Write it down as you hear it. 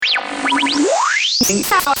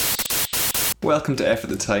Welcome to F at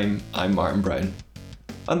the Time, I'm Martin Brown.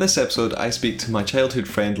 On this episode, I speak to my childhood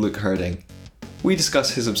friend Luke Herding. We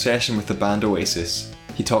discuss his obsession with the band Oasis.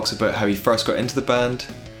 He talks about how he first got into the band,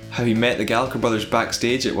 how he met the Gallagher brothers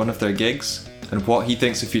backstage at one of their gigs, and what he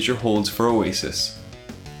thinks the future holds for Oasis.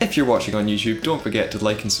 If you're watching on YouTube, don't forget to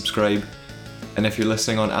like and subscribe. And if you're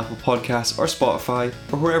listening on Apple Podcasts or Spotify,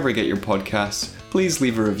 or wherever you get your podcasts, please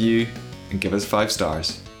leave a review and give us 5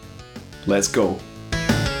 stars. Let's go.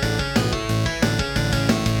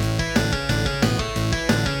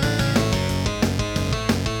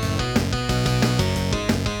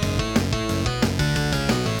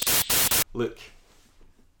 Luke,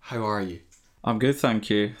 how are you? I'm good, thank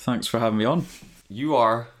you. Thanks for having me on. You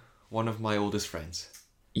are one of my oldest friends.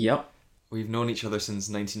 Yep. We've known each other since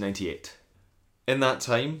 1998. In that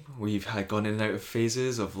time, we've had gone in and out of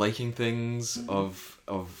phases of liking things, of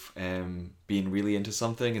being really into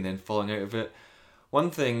something and then falling out of it. One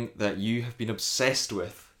thing that you have been obsessed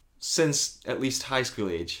with since at least high school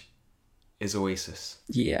age is Oasis.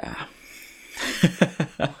 Yeah.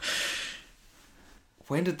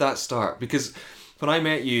 When did that start? Because when I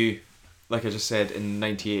met you, like I just said, in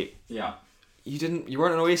 98, Yeah. you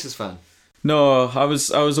weren't an Oasis fan. No, I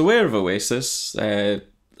was aware of Oasis. I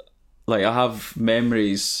have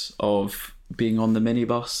memories of being on the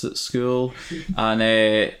minibus at school, and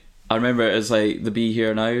I remember it as like the Be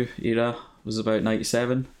Here Now era was about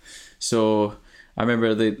 97. So I remember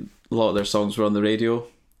a lot of their songs were on the radio.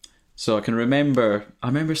 So I remember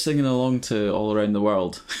singing along to All Around the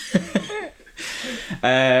World.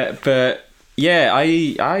 But yeah,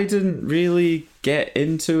 I didn't really get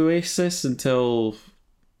into Oasis until,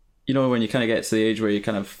 when you kind of get to the age where you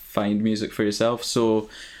kind of find music for yourself. So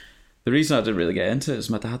the reason I didn't really get into it is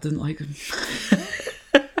my dad didn't like them.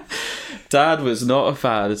 Dad was not a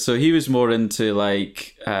fan, so he was more into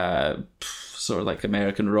like sort of like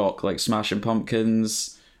American rock, like Smashing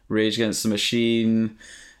Pumpkins, Rage Against the Machine,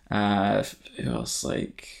 who else,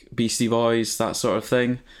 like Beastie Boys, that sort of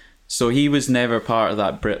thing. So he was never part of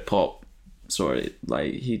that Britpop sort of,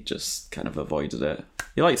 like, he just kind of avoided it.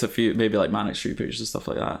 He liked a few, maybe like Manic Street Preachers and stuff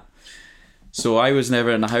like that. So I was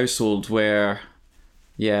never in a household where,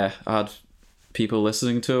 I had people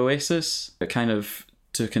listening to Oasis. It kind of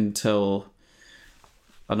took until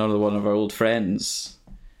another one of our old friends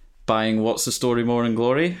buying What's the Story, Morning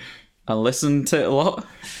Glory, and listened to it a lot.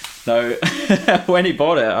 Now, when he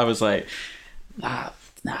bought it, I was like, nah,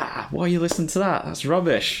 why are you listening to that? That's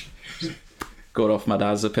rubbish. Going off my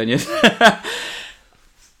dad's opinion.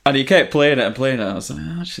 And he kept playing it. I was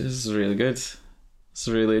like, actually, this is really good. It's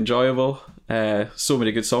really enjoyable. So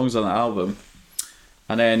many good songs on that album.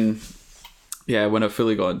 And then, when I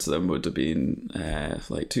fully got into them would have been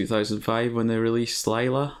like 2005 when they released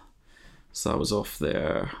Lila. So that was off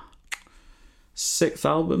their 6th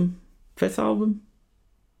album. And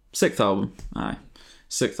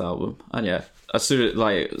as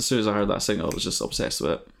soon as I heard that single, I was just obsessed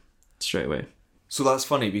with it straight away. So that's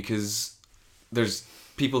funny because there's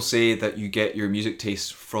people say that you get your music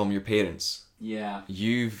taste from your parents. Yeah.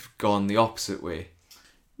 You've gone the opposite way.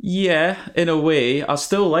 Yeah, in a way. I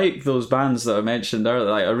still like those bands that I mentioned earlier.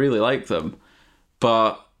 Like, I really like them.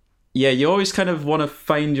 But yeah, you always kind of want to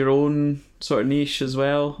find your own sort of niche as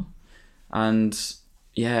well. And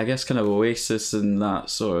yeah, I guess kind of Oasis and that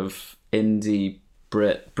sort of indie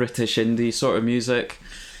British indie sort of music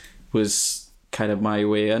was kind of my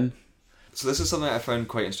way in. So this is something I found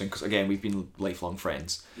quite interesting because, again, we've been lifelong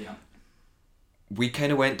friends. Yeah. We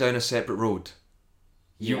kind of went down a separate road.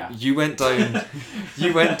 You went down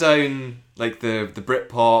like the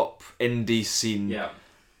Britpop indie scene. Yeah.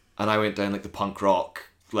 And I went down like the punk rock,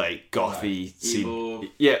 like gothy scene. Emo.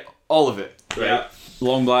 Yeah, all of it. Right? Yeah.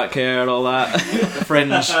 Long black hair and all that.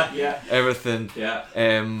 Fringe. Yeah. Everything. Yeah.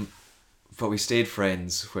 But we stayed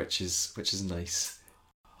friends, which is nice.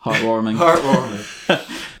 Heartwarming.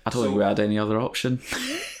 I don't think we had any other option.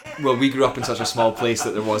 Well, we grew up in such a small place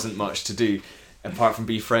that there wasn't much to do apart from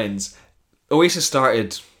be friends. Oasis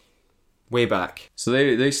started way back. So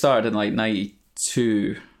they started in like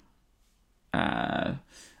 92, and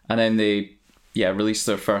then they released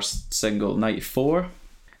their first single 94.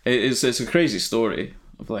 It's a crazy story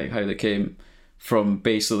of like how they came from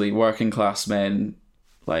basically working class men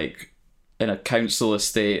like in a council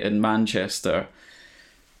estate in Manchester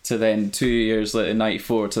to then 2 years later in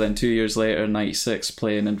 94 to then 2 years later in 96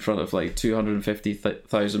 playing in front of like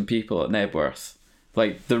 250,000 people at Nebworth.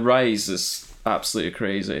 Like, the rise is absolutely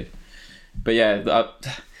crazy. But yeah,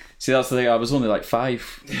 see, that's the thing, I was only like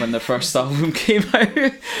 5 when the first album came out.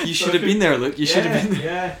 You should have been there, Luke. You should have been there.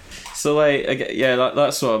 Yeah. So like, yeah,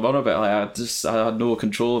 that's what I'm on about. Like, I had no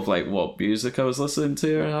control of like what music I was listening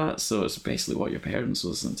to or that. So it's basically what your parents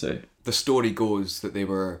listened to. The story goes that they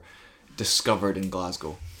were discovered in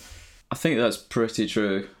Glasgow. I think that's pretty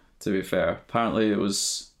true, to be fair. Apparently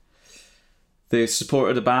they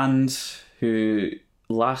supported a band who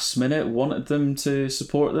last minute wanted them to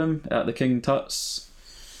support them at the King Tut's.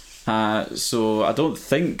 So I don't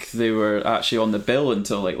think they were actually on the bill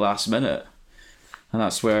until like last minute. And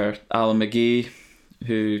that's where Alan McGee,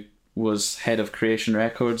 who was head of Creation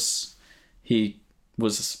Records, he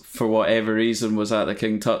was, for whatever reason, was at the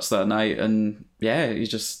King Tut's that night, and yeah, he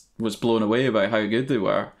just was blown away by how good they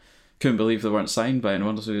were. Couldn't believe they weren't signed by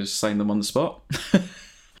anyone, so he just signed them on the spot.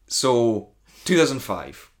 So,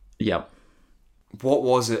 2005. Yep. What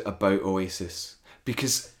was it about Oasis?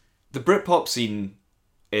 Because the Britpop scene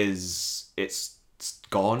it's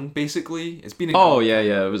gone, basically. It's been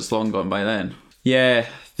yeah, it was long gone by then. Yeah,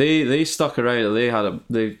 they stuck around.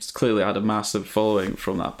 They clearly had a massive following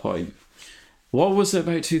from that point. What was it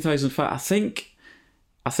about 2005? I think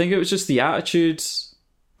it was just the attitude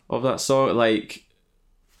of that song. Like,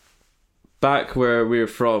 back where we were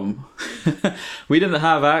from, we didn't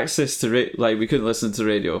have access to we couldn't listen to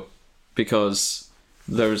radio because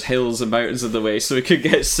there was hills and mountains in the way, so we could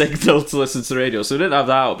get signal to listen to radio. So we didn't have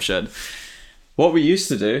that option. What we used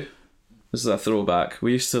to do, this is a throwback.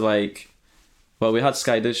 We used to we had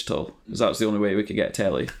Sky Digital because that was the only way we could get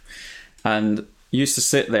telly, and used to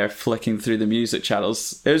sit there flicking through the music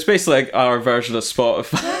channels. It was basically like our version of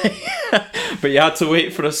Spotify, but you had to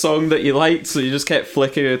wait for a song that you liked, so you just kept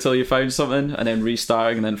flicking until you found something, and then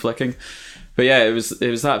restarting and then flicking. But yeah, it was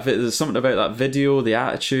that. There's something about that video, the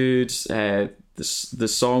attitude. The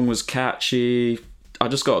song was catchy. I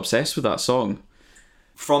just got obsessed with that song.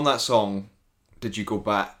 From that song, did you go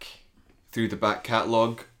back through the back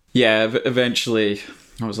catalogue? Yeah, eventually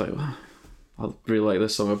I was like, well, I really like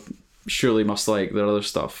this song. I surely must like their other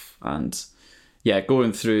stuff. And yeah,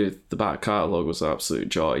 going through the back catalogue was absolute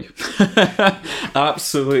joy.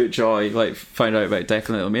 Absolute joy. Like, find out about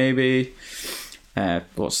Definitely Maybe,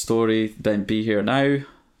 What Story, then Be Here Now.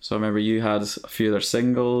 So I remember you had a few of their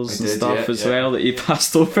singles and stuff as well that you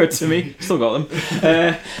passed over to me. Still got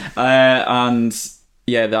them. And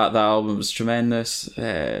yeah, that album was tremendous.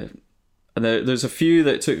 And there's a few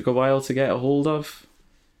that took a while to get a hold of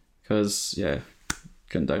because, yeah,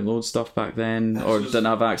 couldn't download stuff back then or didn't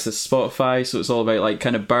have access to Spotify. So it's all about like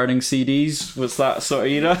kind of burning CDs, was that sort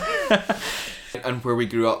of era. And where we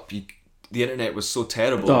grew up, the internet was so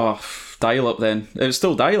terrible. Oh, dial-up then. It was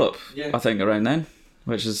still dial-up, I think, around then,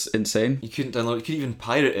 which is insane. You couldn't download, you couldn't even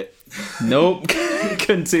pirate it. Nope,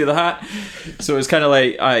 couldn't do that. So it's kind of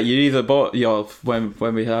like, you either bought,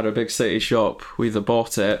 when we had our big city shop, we either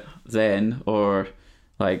bought it then or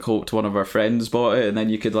like hoped one of our friends bought it, and then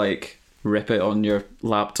you could like rip it on your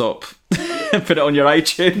laptop and put it on your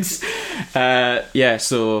iTunes.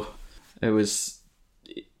 So it was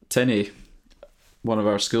Tinny, one of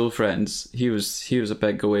our school friends. He was a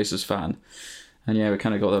big Oasis fan, and yeah, we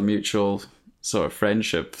kind of got a mutual sort of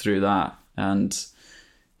friendship through that. And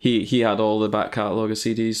he had all the back catalogue of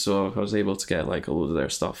CDs, so I was able to get like a load of their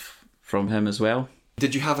stuff from him as well.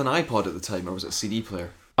 Did you have an iPod at the time, or was it a CD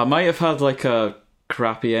player? I might have had like a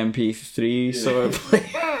crappy MP3 sort of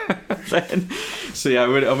player then. So yeah, I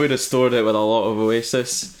would have stored it with a lot of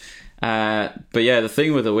Oasis. But yeah, the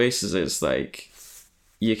thing with Oasis is like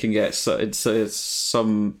you can get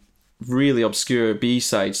some really obscure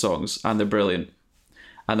B-side songs, and they're brilliant.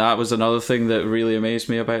 And that was another thing that really amazed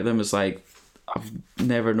me about them, is like I've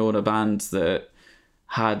never known a band that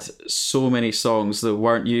had so many songs that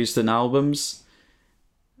weren't used in albums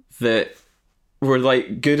that were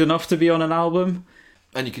like good enough to be on an album.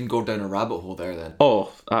 And you can go down a rabbit hole there then.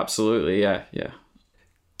 Oh, absolutely, yeah.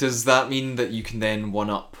 Does that mean that you can then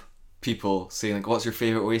one-up people saying like, what's your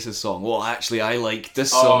favourite Oasis song? Well, actually, I like this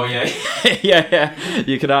song. Oh, yeah. yeah.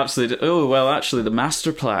 You could absolutely actually, the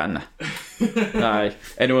Master Plan. Aye.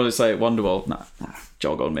 Anyone who's like, Wonderwall, nah,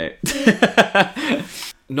 jog on, mate.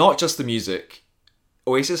 Not just the music.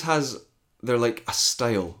 Oasis they're like a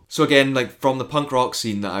style. So again, like from the punk rock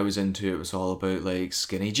scene that I was into, it was all about like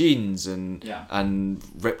skinny jeans and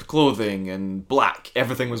ripped clothing and black.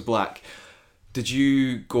 Everything was black. Did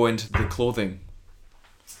you go into the clothing?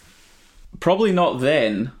 Probably not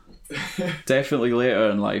then. Definitely later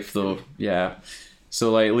in life though. Yeah.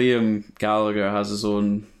 So like Liam Gallagher has his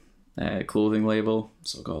own clothing label,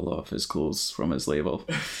 so I got a lot of his clothes from his label.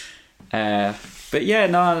 But yeah,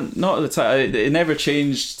 no, not at the time. It never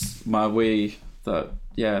changed my way that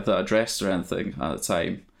I dressed or anything at the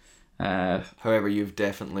time. However, you've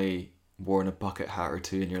definitely worn a bucket hat or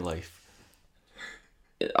two in your life.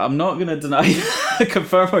 I'm not going to deny,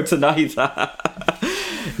 confirm or deny that.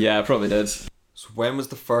 Yeah, I probably did. So when was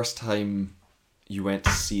the first time you went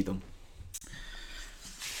to see them?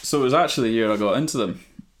 So it was actually the year I got into them,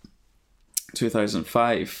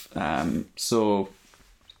 2005. So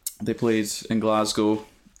they played in Glasgow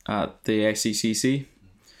at the SECC.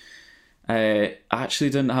 I actually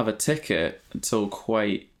didn't have a ticket until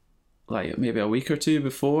quite, like, maybe a week or two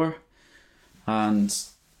before. And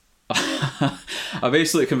I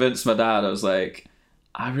basically convinced my dad, I was like,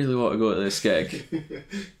 I really want to go to this gig.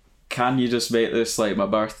 Can you just make this like my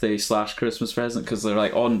birthday / Christmas present? Because they're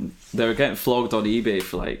like they were getting flogged on eBay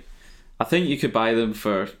for like, I think you could buy them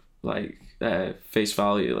for like face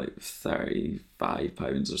value like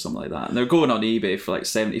 £35 or something like that, and they're going on eBay for like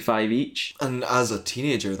 75 each. And as a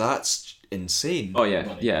teenager, that's insane. Oh yeah,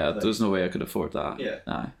 money. yeah. There's no way I could afford that. Yeah.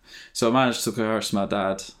 Nah. So I managed to coerce my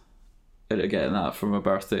dad into getting that for my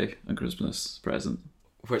birthday and Christmas present.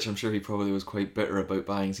 Which I'm sure he probably was quite bitter about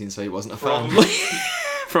buying, since he wasn't a fan.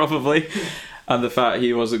 Probably. And the fact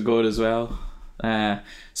he wasn't good as well.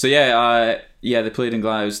 So yeah, they played in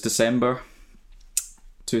Glasgow December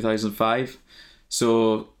 2005.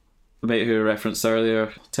 So the mate who I referenced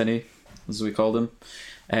earlier, Tinny, as we called him,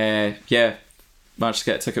 managed to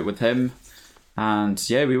get a ticket with him. And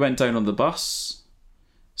yeah, we went down on the bus,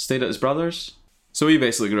 stayed at his brother's. So we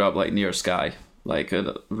basically grew up like near Skye, like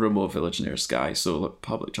a remote village near Skye. So like,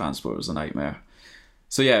 public transport was a nightmare.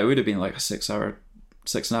 So yeah, it would have been like a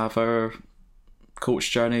 6.5 hour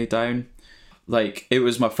coach journey down. Like, it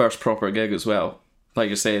was my first proper gig as well. Like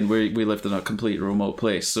you're saying, we lived in a complete remote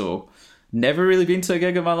place, so never really been to a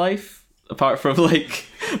gig in my life, apart from like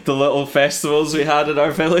the little festivals we had in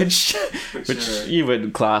our village, which you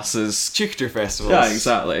wouldn't class as Chichter festivals. Yeah,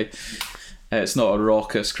 exactly. It's not a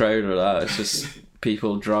raucous crowd or that. It's just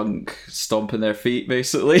people drunk, stomping their feet,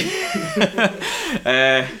 basically.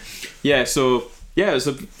 It was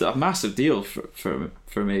a massive deal for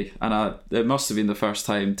me, and it must have been the first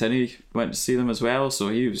time Tinny went to see them as well. So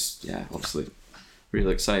he was obviously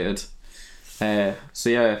really excited.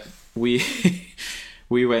 We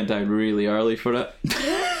we went down really early for it.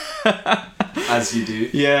 As you do.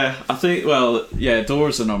 Yeah, I think. Well, yeah,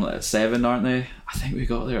 doors are normally at 7, aren't they? I think we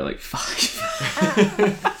got there at like 5.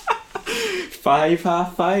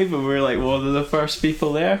 5:30, and we were like one of the first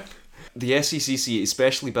people there. The SECC,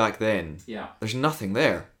 especially back then, there's nothing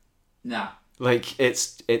there. Nah. Like,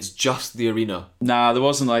 it's just the arena. Nah, there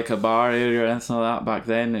wasn't like a bar area or anything like that back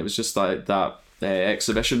then. It was just like that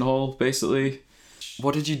exhibition hall, basically.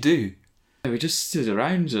 What did you do? We just stood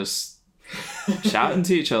around just chatting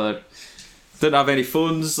to each other. Didn't have any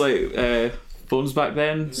phones back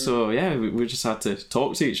then, so yeah, we just had to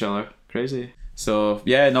talk to each other. Crazy. So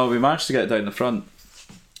yeah, no, we managed to get down the front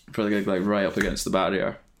for the gig, like right up against the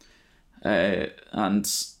barrier. And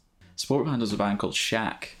support band was a band called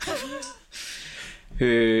Shack,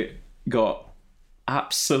 who got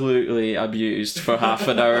absolutely abused for half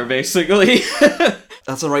an hour, basically.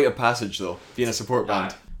 That's a rite of passage, though, being a support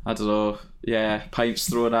band. I don't know. Yeah, pints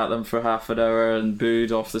thrown at them for half an hour and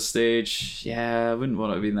booed off the stage. Yeah, I wouldn't want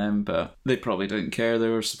to have been them, but they probably didn't care. They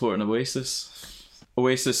were supporting Oasis.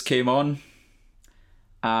 Oasis came on.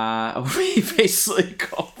 We basically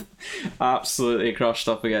got absolutely crushed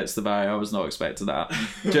up against the barrier. I was not expecting that.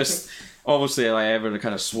 Just obviously, like, everyone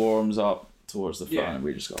kind of swarms up towards the front, and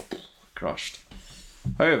we just got crushed.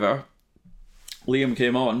 However, Liam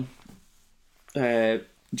came on,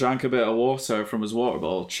 drank a bit of water from his water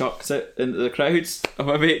bottle, chucked it into the crowds, and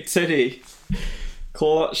my mate Tinny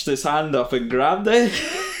clutched his hand up and grabbed it.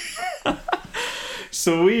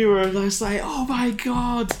 So we were just like, oh my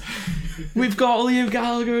god, we've got Liam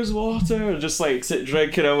Gallagher's water, and just like sit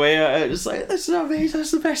drinking away at it, just like, this is amazing,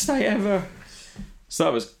 that's the best night ever. So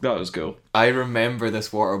that was cool. I remember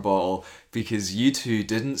this water bottle because you two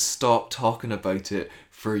didn't stop talking about it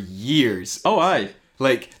for years. Oh, aye.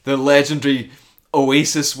 Like the legendary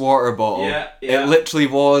Oasis water bottle. Yeah. It literally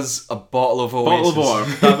was a bottle of Oasis. Bottle of water,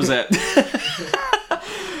 that was it.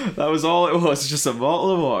 That was all it was, just a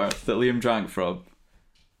bottle of water that Liam drank from.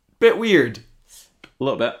 Bit weird. A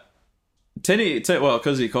little bit. Tinny,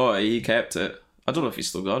 because he caught it, he kept it. I don't know if he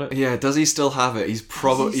still got it. Yeah, does he still have it? He's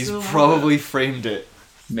probably framed it.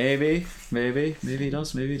 Maybe he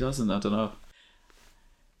does, maybe he doesn't, I don't know.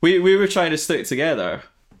 We were trying to stick together,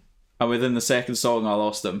 and within the second song I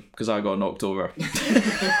lost him because I got knocked over.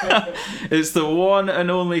 It's the one and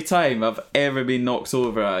only time I've ever been knocked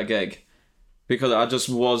over at a gig, because I just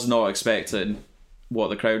was not expecting what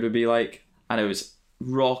the crowd would be like, and it was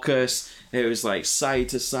raucous. It was like side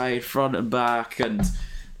to side, front and back, and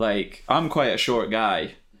like, I'm quite a short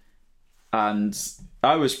guy, and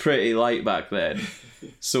I was pretty light back then.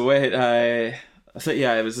 So when I think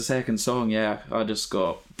it was the second song. Yeah, I just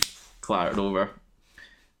got clattered over,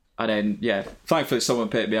 and then thankfully someone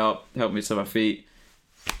picked me up, helped me to my feet.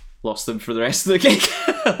 Lost them for the rest of the gig.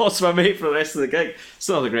 Lost my mate for the rest of the gig.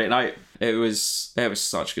 Still had a great night. It was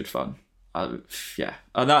such good fun. And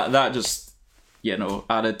that just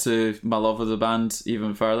added to my love of the band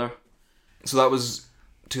even further. So that was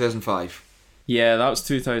 2005. Yeah, that was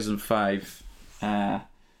 2005.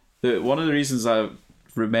 One of the reasons I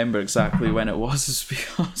remember exactly when it was is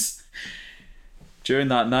because during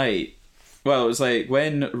that night, well, it was like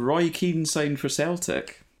when Roy Keane signed for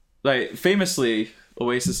Celtic. Like, famously,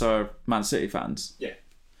 Oasis are Man City fans. Yeah.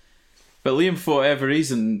 But Liam, for whatever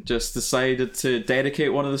reason, just decided to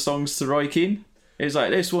dedicate one of the songs to Roy Keane. He's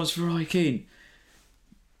like, this one's for Roy Keane.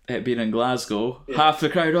 It being in Glasgow, half the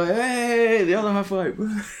crowd like, hey, the other half like,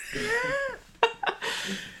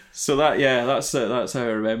 so that's how I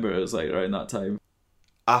remember it. It was like around that time.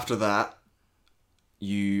 After that,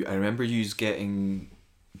 I remember you getting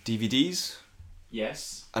DVDs.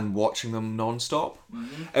 Yes. And watching them non-stop.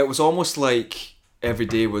 Mm-hmm. It was almost like every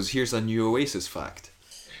day was, here's a new Oasis fact.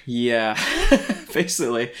 Yeah,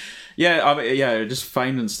 basically. Yeah, just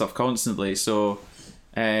finding stuff constantly. So,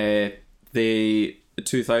 in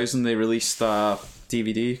 2000 they released a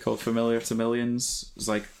DVD called Familiar to Millions. It was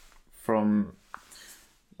like from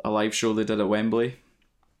a live show they did at Wembley.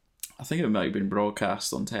 I think it might have been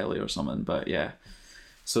broadcast on telly or something, but yeah.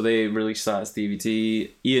 So they released that as DVD.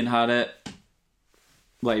 Ian had it.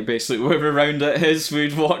 Like, basically, we were around at his,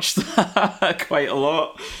 we'd watched that quite a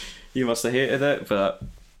lot. You must have hated it, but...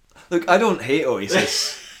 Look, I don't hate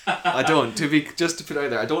Oasis. I don't. Just to put it out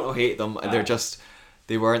there, I don't hate them.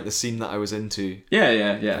 They weren't the scene that I was into.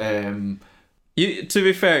 Yeah. To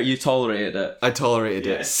be fair, you tolerated it. I tolerated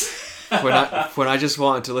it. When I just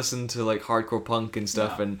wanted to listen to like hardcore punk and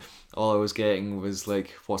stuff, and all I was getting was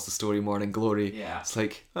like, what's the story, Morning Glory? Yeah. It's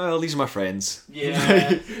like, oh, these are my friends.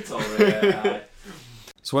 Yeah, tolerate it.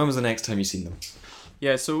 So when was the next time you seen them?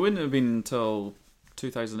 Yeah, so it wouldn't have been until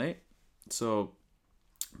 2008. So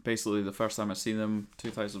basically the first time I seen them,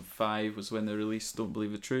 2005, was when they released Don't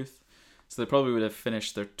Believe the Truth. So they probably would have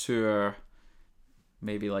finished their tour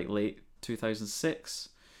maybe like late 2006.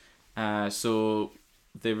 So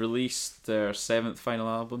they released their 7th final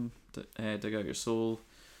album, Dig Out Your Soul,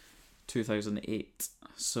 2008.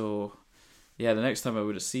 So yeah, the next time I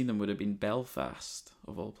would have seen them would have been Belfast,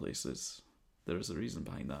 of all places. There is a reason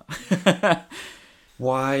behind that.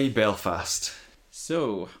 Why Belfast?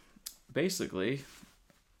 So, basically,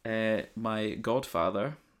 my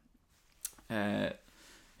godfather,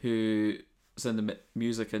 who was in the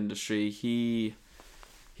music industry, he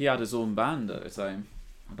had his own band at the time,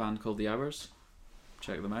 a band called The Hours.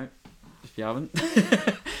 Check them out if you haven't.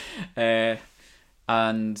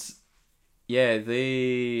 And yeah,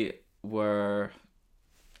 they were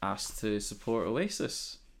asked to support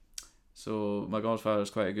Oasis. So my godfather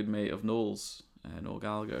is quite a good mate of Noel's, Noel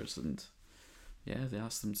Gallagher's, and yeah, they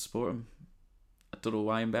asked him to support him. I don't know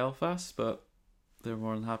why in Belfast, but they're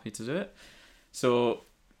more than happy to do it. So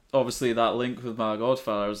obviously that link with my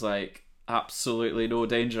godfather was like, absolutely no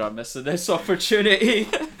danger I'm missing this opportunity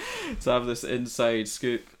to have this inside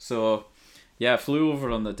scoop. So yeah, I flew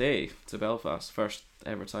over on the day to Belfast, first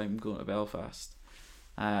ever time going to Belfast.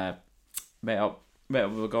 Met up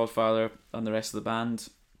with my godfather and the rest of the band.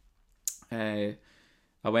 I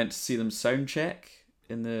went to see them sound check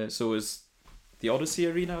so it was the Odyssey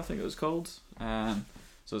Arena, I think it was called. So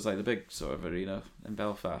it was like the big sort of arena in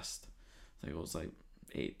Belfast. I think it was like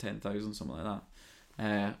 8,000-10,000, something like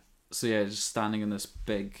that. So yeah, just standing in this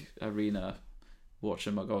big arena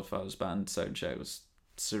watching my godfather's band sound check was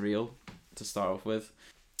surreal to start off with.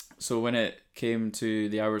 So when it came to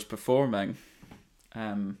the Hours performing,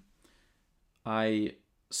 I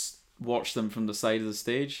watched them from the side of the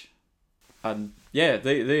stage. And yeah,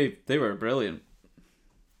 they were brilliant.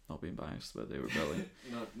 Not being biased, but they were brilliant.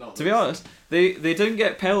 not to be honest, they didn't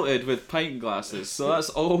get pelted with pint glasses, so that's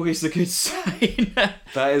always a good sign.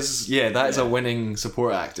 That is a winning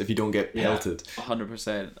support act if you don't get pelted.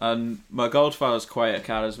 100%. And my godfather's quite a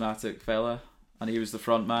charismatic fella, and he was the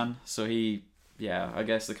front man, so I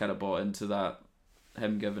guess they kind of bought into that,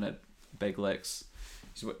 him giving it big licks.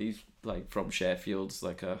 He's like from Sheffield,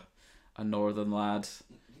 like a northern lad.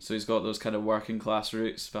 So he's got those kind of working class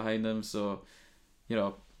roots behind him. So,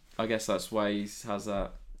 I guess that's why he has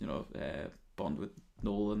that, bond with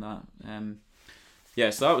Noel and that.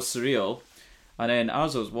 So that was surreal. And then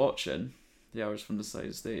as I was watching the Hours from the side of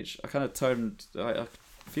the stage, I kind of turned, I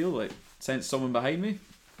feel like, sensed someone behind me.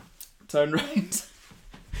 Turned right.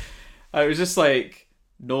 I was just like,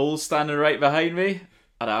 Noel standing right behind me.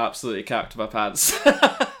 and I absolutely cacked my pants.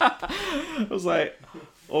 I was like,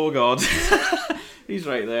 oh god, he's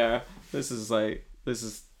right there. This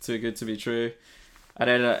is too good to be true. And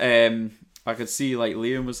then I could see like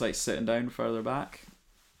Liam was like sitting down further back.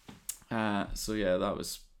 So yeah, that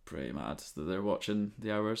was pretty mad that they're watching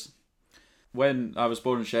the Hours. When I was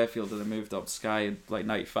born in Sheffield and I moved up to Skye in like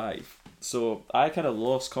 95, so I kind of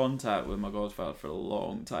lost contact with my godfather for a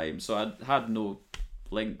long time. So I had no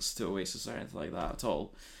links to Oasis or anything like that at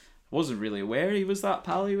all. I wasn't really aware he was that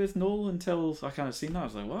pally with Noel until I kind of seen that. I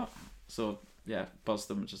was like, what? So yeah,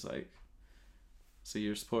 buzzed him, just like, so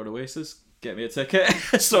you're supporting Oasis? Get me a ticket.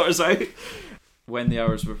 Sort us out. When the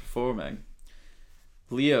Hours were performing,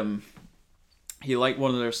 Liam, he liked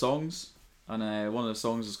one of their songs, and one of the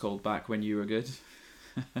songs is called Back When You Were Good.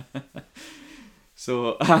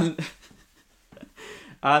 So, and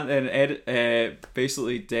then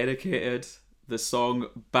basically dedicated the song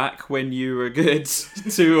Back When You Were Good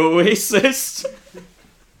to Oasis.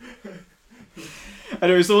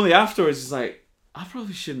 And it was only afterwards he's like, I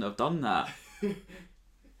probably shouldn't have done that.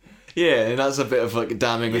 Yeah, and that's a bit of like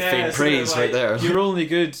damning with faint praise right there. You're only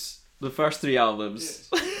good the first 3 albums.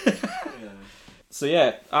 Yeah. So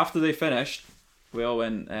yeah, after they finished, we all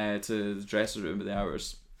went to the dressing room with the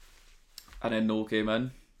Hours, and then Noel came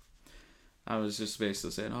in. I was just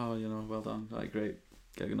basically saying, oh, you know, well done, like great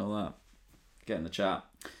gig and all that, getting the chat.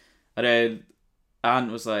 And then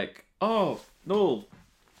Ant was like, oh, Noel,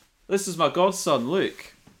 this is my godson,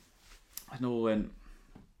 Luke. And Noel went,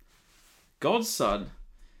 godson?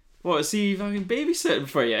 What, is he fucking babysitting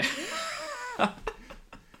for you?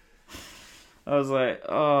 I was like,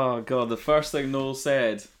 oh god, the first thing Noel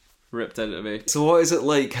said ripped into me. So what is it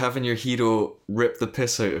like having your hero rip the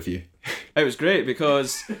piss out of you? It was great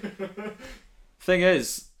because thing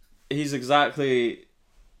is, he's exactly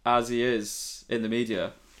as he is in the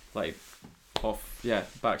media, like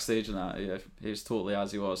backstage and that. Yeah, he's totally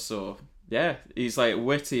as he was. So yeah, he's like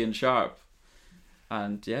witty and sharp,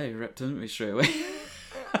 and yeah, he ripped into me straight away.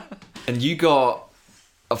 And you got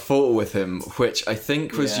a photo with him, which I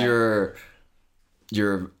think was your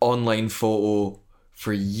online photo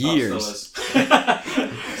for years.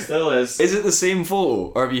 Oh, still is. Is it the same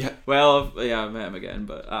photo, or have you? Well, yeah, I met him again,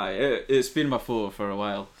 but it's been my photo for a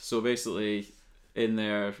while. So basically, in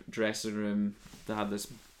their dressing room, they had this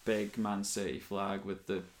big Man City flag with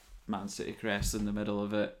the Man City crest in the middle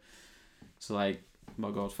of it. So like, my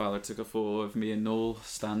godfather took a photo of me and Noel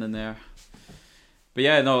standing there. But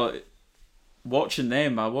yeah, no, watching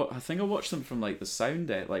them, I think I watched them from like the sound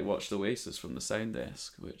desk, like watched Oasis from the sound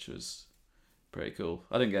desk, which was pretty cool.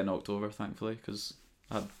 I didn't get knocked over, thankfully, because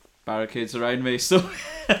I had barricades around me. So,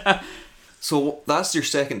 so that's your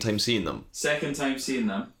second time seeing them. Second time seeing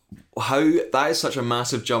them. How that is such a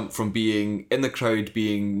massive jump from being in the crowd,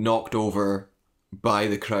 being knocked over by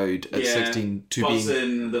the crowd at 16 to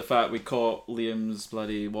being the fact we caught Liam's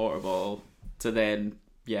bloody water bottle to then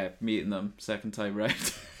meeting them second time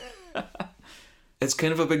round. It's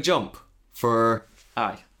kind of a big jump for...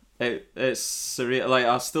 Aye. It's surreal. Like,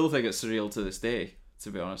 I still think it's surreal to this day, to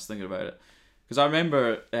be honest, thinking about it. Because I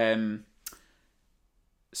remember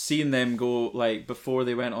seeing them go, like, before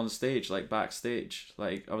they went on stage, like, backstage.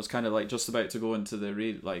 Like, I was kind of, like, just about to go into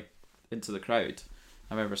into the crowd.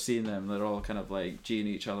 I remember seeing them, they're all kind of, like, geeing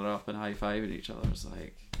each other up and high-fiving each other. I was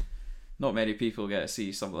like, not many people get to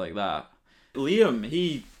see something like that. Liam,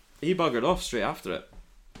 he buggered off straight after it.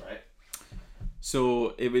 Right.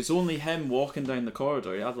 So it was only him walking down the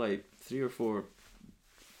corridor. He had like 3 or 4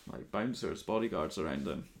 like bouncers, bodyguards around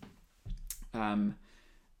him.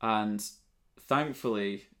 And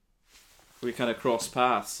thankfully we kind of crossed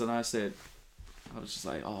paths, and I was just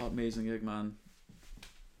like, oh, amazing gig, man.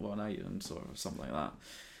 What a night, and sort of something like that.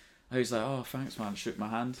 And he was like, oh, thanks, man. Shook my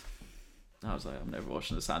hand. I was like, I'm never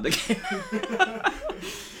washing this hand again.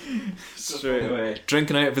 Straight away.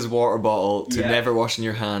 Drinking out of his water bottle to never washing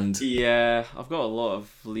your hand. Yeah, I've got a lot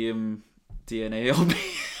of Liam DNA on me.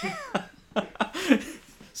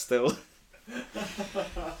 Still.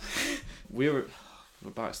 We were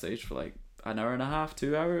backstage for like an hour and a half,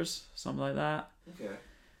 2 hours, something like that.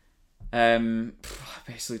 Okay.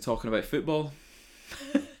 Basically talking about football.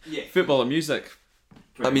 Yeah. Football and music.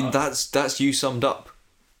 I mean, that's you summed up.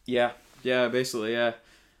 Yeah, basically, yeah.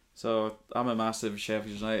 So I'm a massive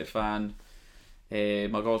Sheffield United fan.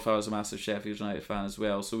 My godfather's a massive Sheffield United fan as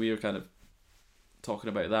well. So we were kind of talking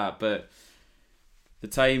about that. But the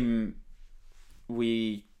time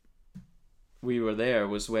we were there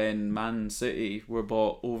was when Man City were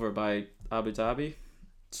bought over by Abu Dhabi.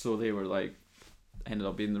 So they were like, ended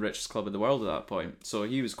up being the richest club in the world at that point. So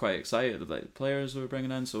he was quite excited about the players we were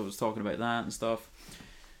bringing in. So I was talking about that and stuff.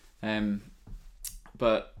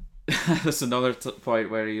 But there's another point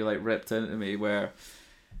where he like ripped into me where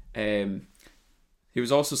he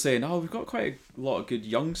was also saying, "Oh, we've got quite a lot of good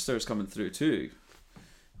youngsters coming through too,"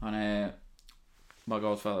 and my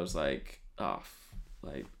godfather's like,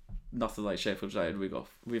 like nothing like Sheffield United.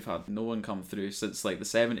 We've had no one come through since like the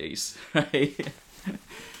 70s, right?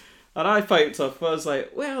 And I piped up. I was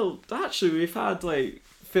like, well, actually, we've had like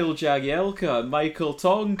Phil Jagielka and Michael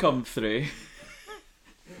Tong come through.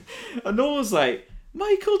 And Noel was like,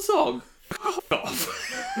 Michael Tong? F off.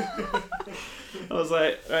 I was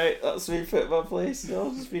like, right, that's me put in my place.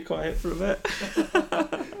 I'll just be quiet for a bit.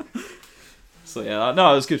 So yeah,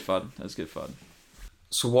 no, it was good fun. It was good fun.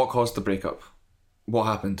 So what caused the breakup? What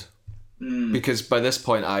happened? Because by this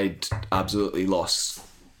point I'd absolutely lost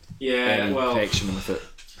any connection with it.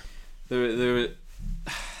 There,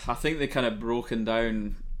 I think they kind of broken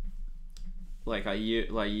down like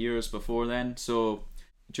years before then. So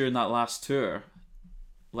during that last tour,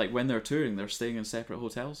 like when they're touring, they're staying in separate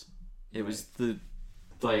hotels. It was there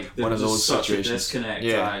one of was those such situations. a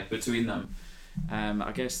disconnect between them.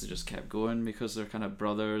 I guess they just kept going because they're kind of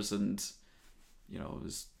brothers, and you know, it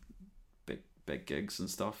was big gigs and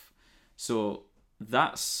stuff. So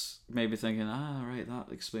that's maybe thinking, right,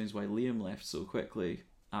 that explains why Liam left so quickly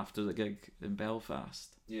after the gig in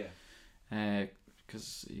Belfast. Yeah.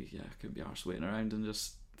 Because couldn't be arsed waiting around and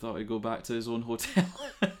just thought he'd go back to his own hotel.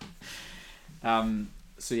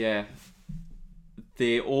 So yeah,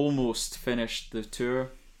 they almost finished the tour.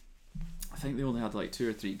 I think they only had like 2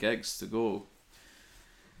 or 3 gigs to go.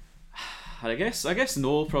 And I guess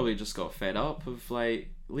Noel probably just got fed up of like,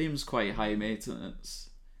 Liam's quite high maintenance,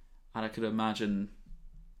 and I could imagine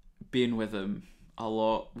being with him a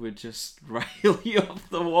lot would just rile you up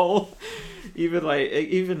the wall. Even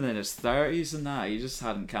in his 30s and that, he just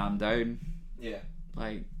hadn't calmed down. Yeah.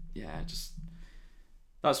 Like, yeah, just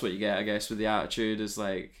that's what you get, I guess, with the attitude. Is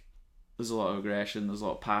like, there's a lot of aggression, there's a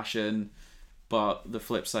lot of passion, but the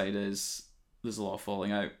flip side is there's a lot of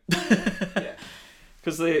falling out. Yeah.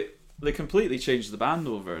 Because they completely changed the band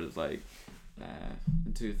over like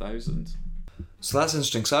in 2000. So that's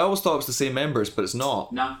interesting. So I always thought it was the same members, but it's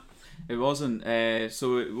not. Nah, it wasn't.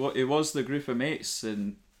 So it was the group of mates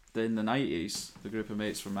in the 90s, the group of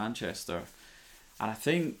mates from Manchester, and I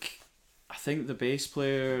think the bass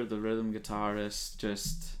player, the rhythm guitarist,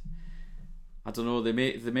 just, I don't know, they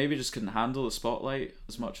maybe just couldn't handle the spotlight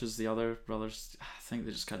as much as the other brothers. I think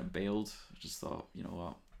they just kind of bailed. Just thought, you know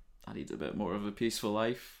what, I need a bit more of a peaceful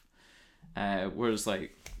life. Whereas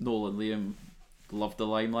like Noel and Liam loved the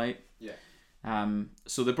limelight. Yeah.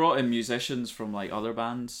 So they brought in musicians from like other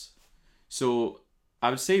bands. So I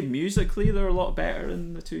would say musically they're a lot better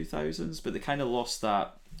in the 2000s, but they kind of lost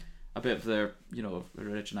that, a bit of their, you know,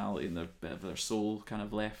 originality and a bit of their soul kind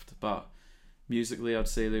of left. But musically I'd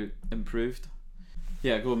say they improved.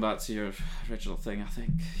 Yeah, going back to your original thing, I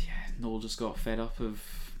think Noel just got fed up of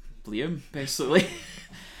Liam basically.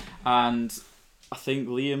 And I think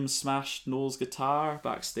Liam smashed Noel's guitar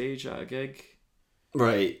backstage at a gig.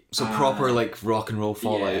 Right. So proper like rock and roll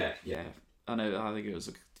fallout. Yeah. And I think it was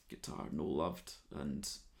a guitar Noel loved, and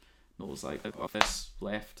Noel was like, this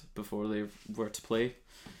left before they were to play.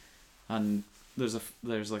 And there's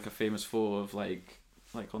like a famous photo of like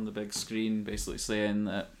on the big screen basically saying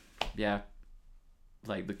that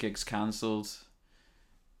like the gig's cancelled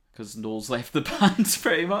because Noel's left the band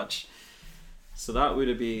pretty much. So that would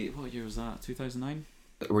have been, what year was that? 2009?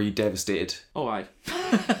 Were you devastated? Oh, aye.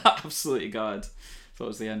 Absolutely God. Thought it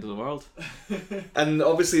was the end of the world. And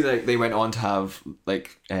obviously like they went on to have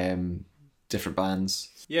like different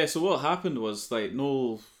bands. Yeah, so what happened was like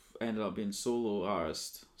Noel ended up being solo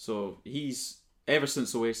artist. So he's, ever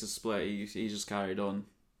since Oasis split, he just carried on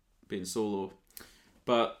being solo.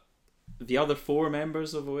 But the other 4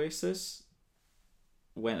 members of Oasis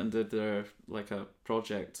went and did their like a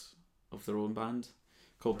project of their own band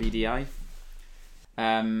called BDI.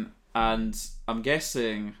 And I'm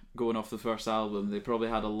guessing, going off the first album, they probably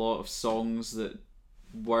had a lot of songs that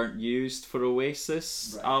weren't used for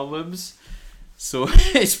Oasis albums. So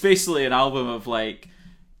it's basically an album of like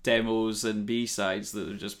demos and B-sides that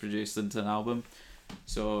were just produced into an album.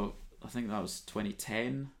 So I think that was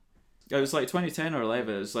 2010. It was like 2010 or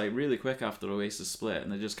 11. It was like really quick after Oasis split,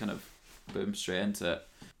 and they just kind of boomed straight into it.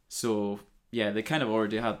 So yeah, they kind of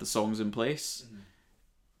already had the songs in place. Mm-hmm.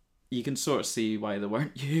 You can sort of see why they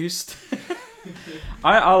weren't used.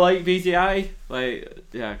 I like BDI, like,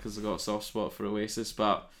 yeah, because I got a soft spot for Oasis,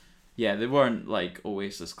 but yeah, they weren't like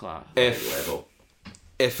Oasis class level.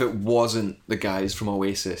 If it wasn't the guys from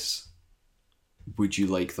Oasis, would you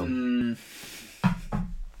like them?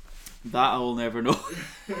 That I'll never know.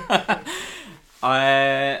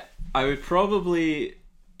 I I would probably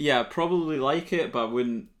like it, but I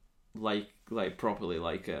wouldn't like properly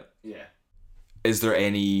like it. Yeah. Is there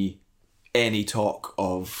any talk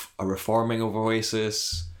of a reforming of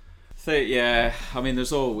Oasis? Yeah, I mean,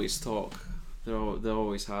 there's always talk. There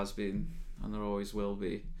always has been, and there always will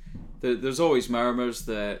be. There's always murmurs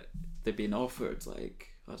that they've been offered, like,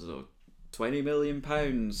 I don't know, £20 million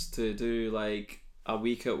to do like a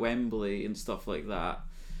week at Wembley and stuff like that.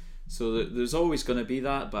 So there's always going to be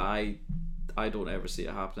that, but I don't ever see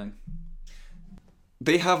it happening.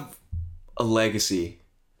 They have a legacy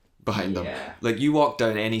behind them. Like, you walk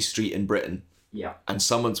down any street in Britain, and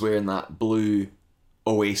someone's wearing that blue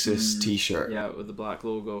Oasis t-shirt. Yeah, with the black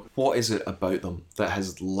logo. What is it about them that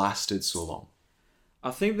has lasted so long? I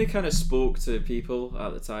think they kind of spoke to people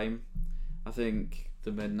at the time. I think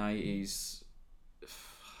the mid-90s,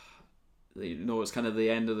 it's kind of the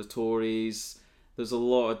end of the Tories. There's a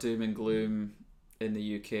lot of doom and gloom in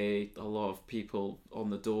the UK, a lot of people on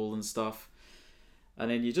the dole and stuff. And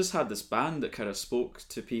then you just had this band that kind of spoke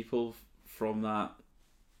to people from that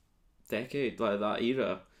decade, like that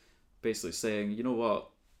era, basically saying, you know what,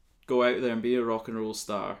 go out there and be a rock and roll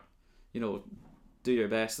star. Do your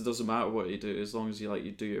best. It doesn't matter what you do, as long as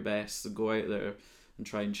you do your best and go out there and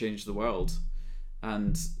try and change the world.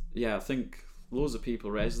 And yeah, I think loads of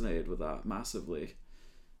people resonated with that massively.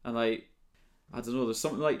 And like, I don't know, there's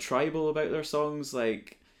something like tribal about their songs.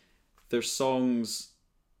 Like, their songs,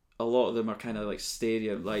 a lot of them are kind of like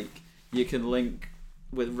stadium, like you can link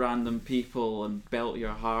with random people and belt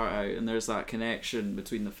your heart out, and there's that connection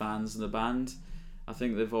between the fans and the band. I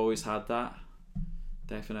think they've always had that,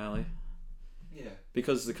 definitely. Yeah.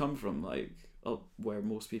 Because they come from like where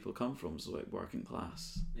most people come from, so like working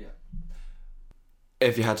class. Yeah.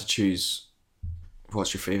 If you had to choose,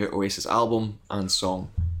 what's your favourite Oasis album and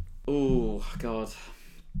song? Oh God,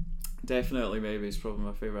 definitely Maybe it's probably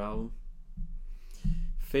my favourite album.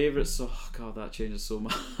 Favourite song? Oh God, that changes so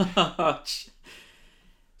much.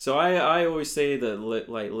 So I always say that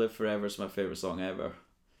Live Forever is my favourite song ever,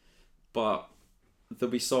 but there'll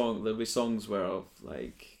be songs where I've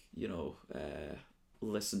like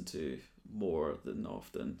listen to more than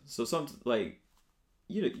often. So some like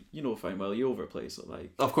you know fine well you overplay, so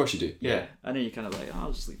like of course you do. Yeah. And then you kind of like,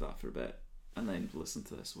 I'll just leave that for a bit and then listen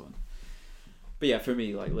to this one. But yeah, for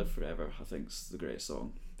me, like Live Forever, I think is the greatest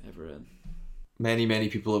song ever in. Many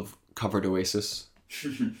people have covered Oasis.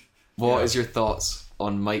 What is your thoughts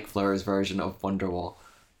on Mike Flower's version of Wonderwall?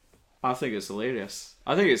 I think it's hilarious.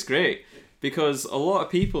 I think it's great because a lot of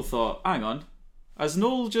people thought, hang on, has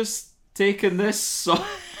Noel just taken this song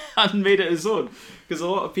and made it his own? Because a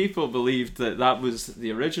lot of people believed that was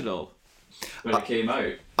the original when it came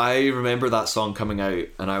out. I remember that song coming out,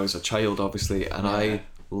 and I was a child, obviously, and I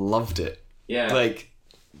loved it. Yeah. Like,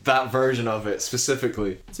 that version of it,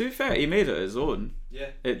 specifically. To be fair, he made it his own. Yeah,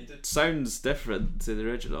 it sounds different to the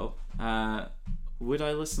original. Would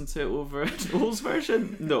I listen to it over Noel's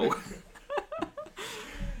version? No.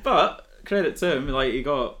 But credit to him, like he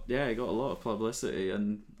got a lot of publicity,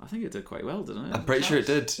 and I think it did quite well, didn't it? I'm pretty sure it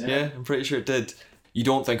did. Yeah, I'm pretty sure it did. You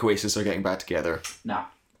don't think Oasis are getting back together? Nah.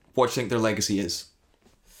 What do you think their legacy is?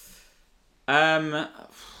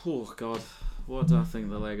 Oh God, what do I think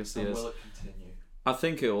the legacy is? Will it continue? I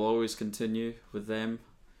think it will always continue with them.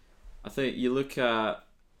 I think you look at,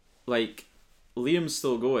 like, Liam's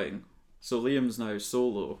still going, so Liam's now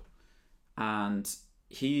solo, and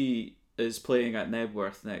he is playing at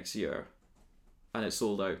Nebworth next year, and it's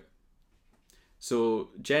sold out. So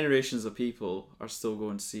generations of people are still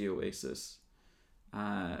going to see Oasis.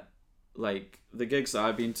 Like the gigs that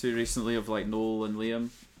I've been to recently of like Noel and Liam,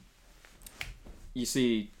 you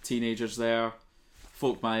see teenagers there,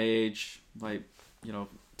 folk my age, like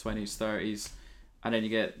 20s, 30s, and then you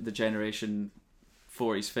get the generation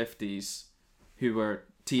 40s, 50s who were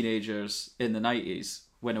teenagers in the 90s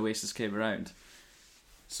when Oasis came around.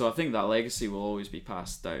 So I think that legacy will always be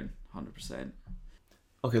passed down 100%.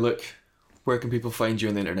 Okay, look, where can people find you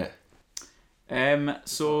on the internet?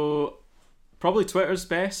 So probably Twitter's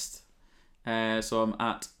best. So I'm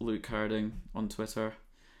at Luke Harding on Twitter.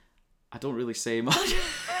 I don't really say much.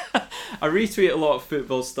 I retweet a lot of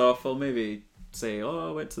football stuff. I'll maybe say,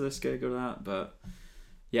 I went to this gig or that, but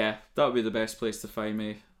yeah, that would be the best place to find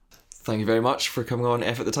me. Thank you very much for coming on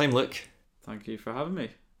F at the Time, Luke. Thank you for having me.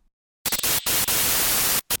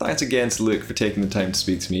 Thanks again to Luke for taking the time to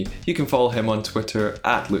speak to me. You can follow him on Twitter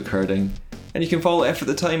at Luke Harding, and you can follow F at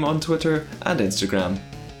the Time on Twitter and Instagram.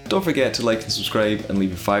 Don't forget to like and subscribe and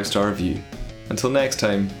leave a 5-star review. Until next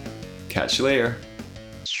time, catch you later.